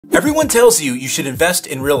Everyone tells you you should invest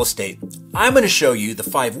in real estate. I'm going to show you the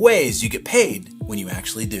 5 ways you get paid when you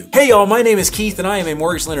actually do. Hey y'all, my name is Keith and I am a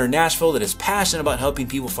mortgage lender in Nashville that is passionate about helping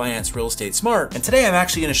people finance real estate smart. And today I'm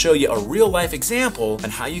actually going to show you a real life example on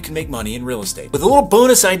how you can make money in real estate, with a little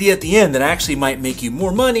bonus idea at the end that actually might make you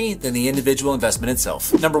more money than the individual investment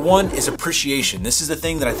itself. Number 1 is appreciation. This is the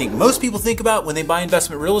thing that I think most people think about when they buy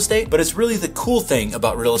investment real estate, but it's really the cool thing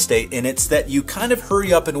about real estate, and it's that you kind of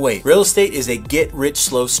hurry up and wait. Real estate is a get rich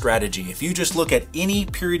slow strategy. If you just look at any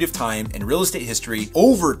period of time in real estate history,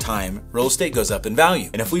 over time, real estate goes up in value.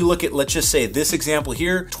 And if we look at, let's just say this example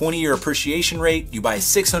here, 20-year appreciation rate, you buy a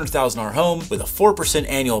 $600,000 home with a 4%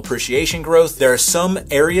 annual appreciation growth. There are some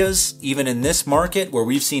areas, even in this market, where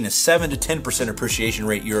we've seen a 7 to 10% appreciation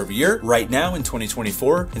rate year over year right now in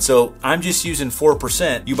 2024. And so I'm just using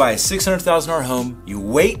 4%. You buy a $600,000 home, you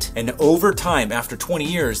wait, and over time, after 20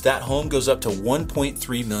 years, that home goes up to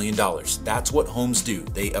 $1.3 million. That's what homes do.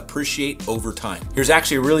 They appreciate over time. Here's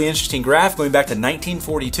actually a really interesting graph going back to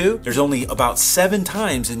 1942. There's only about 7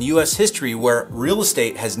 times in US history where real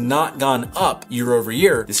estate has not gone up year over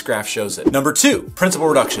year. This graph shows it. Number 2, principal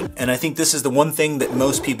reduction. And I think this is the one thing that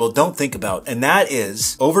most people don't think about, and that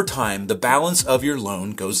is over time, the balance of your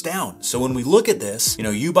loan goes down. So when we look at this,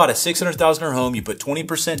 you bought a $600,000 home, you put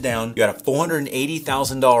 20% down, you got a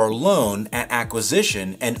 $480,000 loan at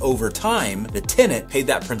acquisition, and over time, the tenant paid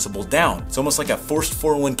that principal down. It's almost like a forced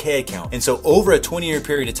 401k account. And so over a 20-year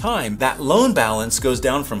period of time, that loan balance goes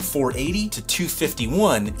down from 480 to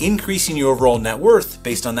 251, increasing your overall net worth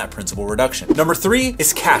based on that principal reduction. Number 3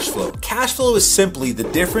 is cash flow. Cash flow is simply the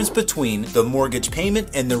difference between the mortgage payment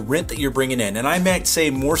and the rent that you're bringing in. And I might say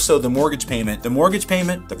more so the mortgage payment,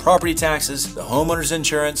 the property taxes, the homeowner's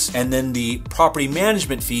insurance, and then the property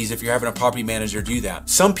management fees if you're having a property manager do that.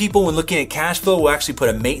 Some people, when looking at cash flow, will actually put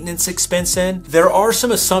a maintenance expense in. There are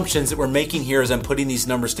some assumptions that we're making here as I'm putting these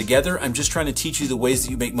numbers together. I'm just trying to teach you the ways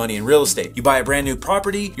that you make money in real estate. You buy a brand new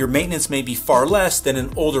property, your maintenance may be far less than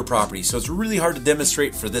an older property. So it's really hard to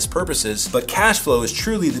demonstrate for this purposes, but cash flow is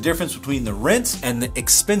truly the difference between the rent and the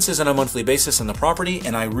expenses on a monthly basis on the property.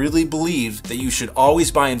 And I really believe that you should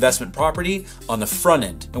always buy investment property on the front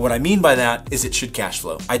end. And what I mean by that is it should cash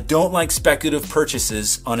flow. I don't like speculative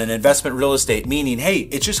purchases on an investment real estate, meaning, hey,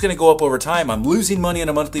 it's just going to go up over time. I'm losing money on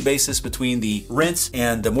a monthly basis between the rent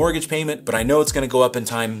and the mortgage payment, but I know it's going to go up in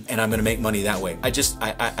time and I'm going to make money that way.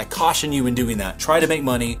 I caution you in doing that. Try to make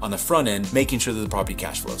money on the front end, making sure that the property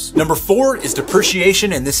cash flows. Number 4 is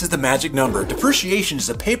depreciation, and this is the magic number. Depreciation is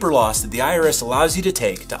a paper loss that the IRS allows you to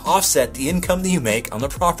take to offset the income that you make on the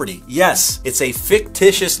property. Yes, it's a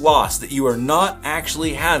fictitious loss that you are not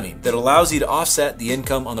actually having that allows you to offset the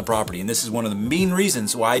income on the property. And this is one of the main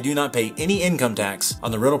reasons why I do not pay any income tax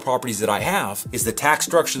on the rental properties that I have, is the tax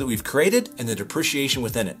structure that we've created and the depreciation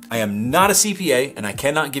within it. I am not a CPA and I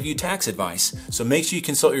cannot give you tax advice, so make sure you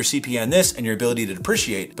consult your CPA on this and your ability to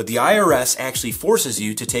depreciate. But the IRS actually forces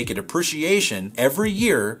you to take a depreciation every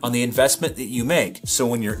year on the investment that you make. So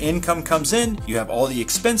when your income comes in, you have all the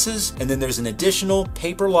expenses, and then there's an additional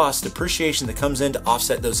paper loss depreciation that comes in to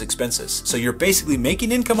offset those expenses. So you're basically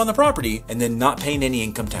making income on the property and then not paying any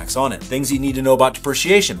income tax on it. Things you need to know about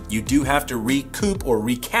depreciation. You do have to recoup or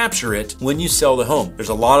recapture it when you sell the home. There's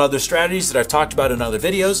a lot of other strategies that I've talked about in other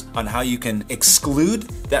videos on how you can exclude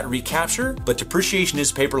that recapture, but depreciation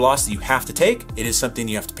is paper loss that you have to take. It is something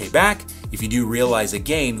you have to pay back if you do realize a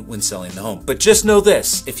gain when selling the home. But just know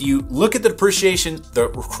this, if you look at the depreciation the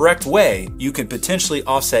correct way, you can potentially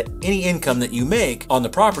offset any income that you make on the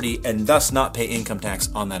property and thus not pay income tax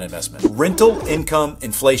on that investment. Rental income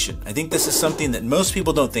inflation. I think this is something that most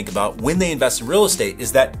people don't think about when they invest in real estate,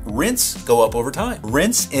 is that rents go up over time.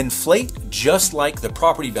 Rents inflate just like the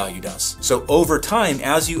property value does. So over time,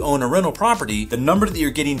 as you own a rental property, the number that you're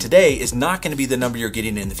getting today is not going to be the number you're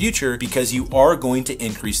getting in the future because you are going to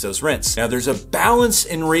increase those rents. Now there's a balance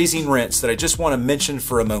in raising rents that I just want to mention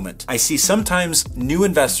for a moment. I see sometimes new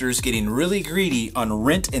investors getting really greedy on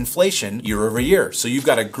rent inflation year over year. So you've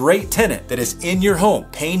got a great tenant that is in your home,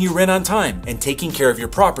 paying you rent on time and taking care of your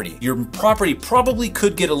property. Your property probably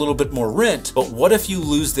could get a little bit more rent, but what if you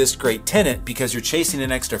lose this great tenant because you're chasing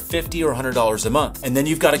an extra $50 or $100 a month? And then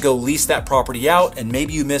you've got to go lease that property out and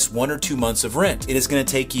maybe you miss 1 or 2 months of rent. It is going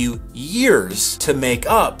to take you years to make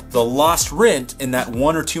up the lost rent in that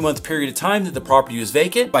 1 or 2 month period of time that the property was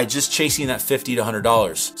vacant by just chasing that $50 to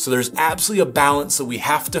 $100. So there's absolutely a balance that we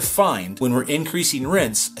have to find when we're increasing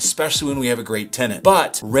rents, especially when we have a great tenant.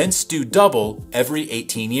 But rents do double every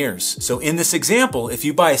 18 years. So in this example, if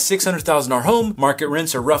you buy a $600,000 home, market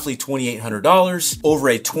rents are roughly $2,800 over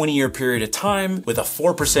a 20-year period of time with a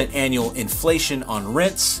 4% annual inflation on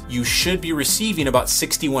rents. You should be receiving about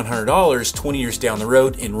 $6,100 20 years down the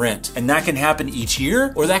road in rent. And that can happen each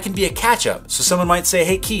year, or that can be a catch-up. So someone might say,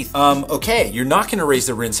 hey Keith, okay, you're not gonna raise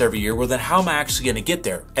the rents every year. Well, then how am I actually gonna get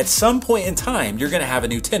there? At some point in time, you're gonna have a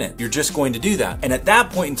new tenant. You're just going to do that. And at that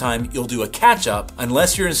point in time, you'll do a catch-up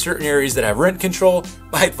unless you're in certain areas that have rent control.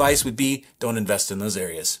 My advice would be don't invest in those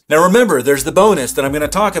areas. Now remember, there's the bonus that I'm gonna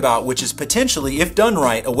talk about, which is potentially, if done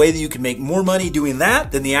right, a way that you can make more money doing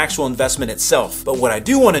that than the actual investment itself. But what I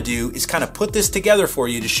do wanna do is kind of put this together for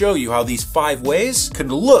you to show you how these 5 ways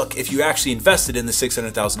could look if you actually invested in the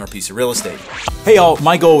 $600,000 piece of real estate. Hey y'all,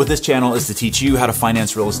 my goal with this channel is to teach you how to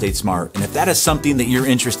finance real estate smart. And if that is something that you're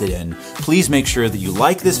interested in, please make sure that you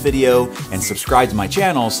like this video and subscribe to my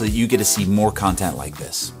channel so that you get to see more content like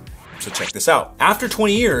this. So check this out. After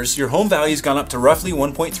 20 years, your home value's gone up to roughly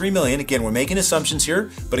 $1.3 million. Again, we're making assumptions here,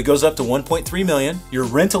 but it goes up to $1.3 million. Your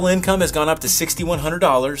rental income has gone up to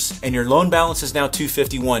 $6,100, and your loan balance is now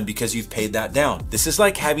 $251 because you've paid that down. This is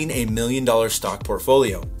like having a $1 million stock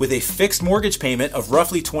portfolio. With a fixed mortgage payment of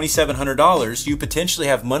roughly $2,700, you potentially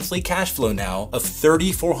have monthly cash flow now of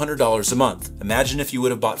 $3,400 a month. Imagine if you would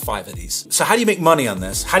have bought 5 of these. So how do you make money on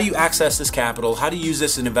this? How do you access this capital? How do you use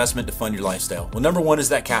this as an investment to fund your lifestyle? Well, number one is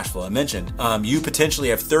that cash flow. Mentioned, you potentially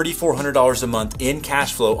have $3,400 a month in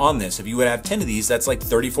cash flow on this. If you would have 10 of these, that's like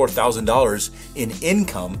 $34,000 in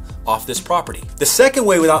income off this property. The second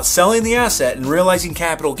way without selling the asset and realizing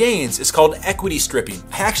capital gains is called equity stripping.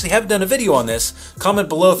 I actually haven't done a video on this. Comment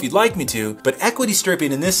below if you'd like me to, but equity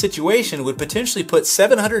stripping in this situation would potentially put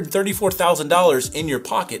 $734,000 in your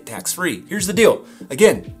pocket tax-free. Here's the deal.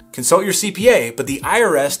 Again, consult your CPA, but the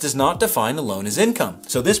IRS does not define a loan as income.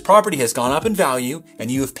 So this property has gone up in value and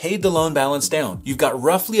you have paid the loan balance down. You've got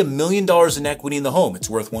roughly $1 million in equity in the home.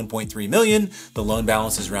 It's worth $1.3 million. The loan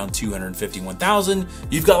balance is around $251,000.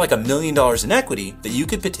 You've got like $1 million in equity that you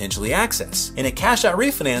could potentially access. In a cash out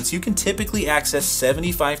refinance, you can typically access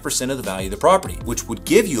 75% of the value of the property, which would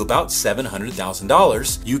give you about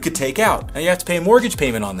 $700,000 you could take out. Now you have to pay a mortgage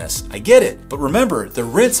payment on this. I get it, but remember, the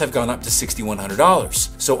rents have gone up to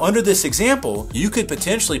 $6,100. So under this example, you could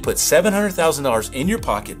potentially put $700,000 in your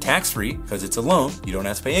pocket tax-free because it's a loan. You don't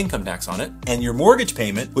have to pay income tax on it. And your mortgage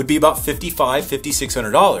payment would be about $5,500,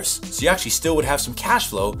 $5,600. So you actually still would have some cash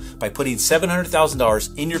flow by putting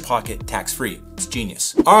 $700,000 in your pocket tax-free. It's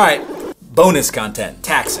genius. All right. Bonus content,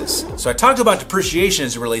 taxes. So I talked about depreciation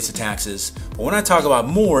as it relates to taxes, but what I talk about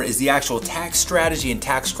more is the actual tax strategy and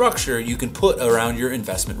tax structure you can put around your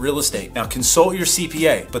investment real estate. Now consult your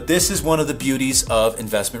CPA, but this is one of the beauties of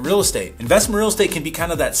investment real estate. Investment real estate can be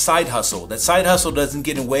kind of that side hustle. That side hustle doesn't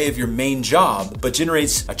get in the way of your main job, but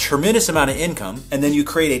generates a tremendous amount of income, and then you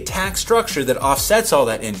create a tax structure that offsets all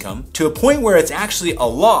that income to a point where it's actually a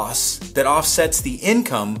loss that offsets the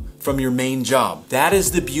income from your main job. That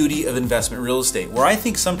is the beauty of investment real estate. Where I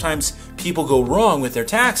think sometimes people go wrong with their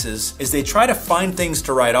taxes is they try to find things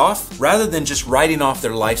to write off rather than just writing off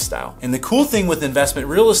their lifestyle. And the cool thing with investment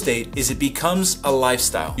real estate is it becomes a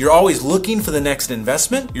lifestyle. You're always looking for the next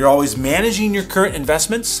investment, you're always managing your current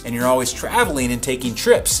investments, and you're always traveling and taking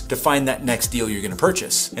trips to find that next deal you're gonna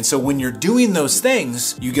purchase. And so when you're doing those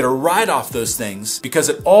things, you get a write off those things because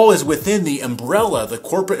it all is within the umbrella, the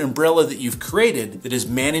corporate umbrella that you've created that is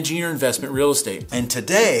managing your investment real estate. And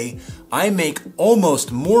today, I make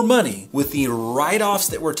almost more money with the write-offs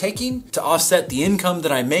that we're taking to offset the income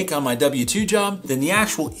that I make on my W-2 job than the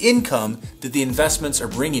actual income that the investments are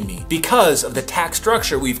bringing me because of the tax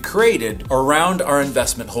structure we've created around our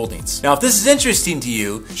investment holdings. Now, if this is interesting to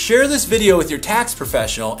you, share this video with your tax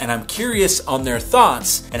professional, and I'm curious on their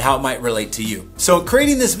thoughts and how it might relate to you. So in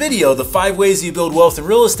creating this video, the 5 ways you build wealth in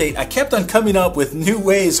real estate, I kept on coming up with new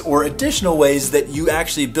ways or additional ways that you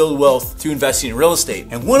actually build wealth through investing in real estate.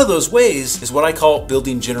 And one of those ways is what I call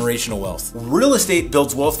building generational wealth. Real estate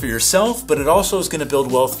builds wealth for yourself, but it also is going to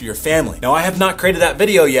build wealth for your family. Now, I have not created that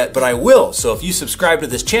video yet, but I will. So if you subscribe to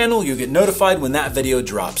this channel, you'll get notified when that video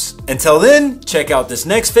drops. Until then, check out this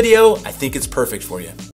next video. I think it's perfect for you.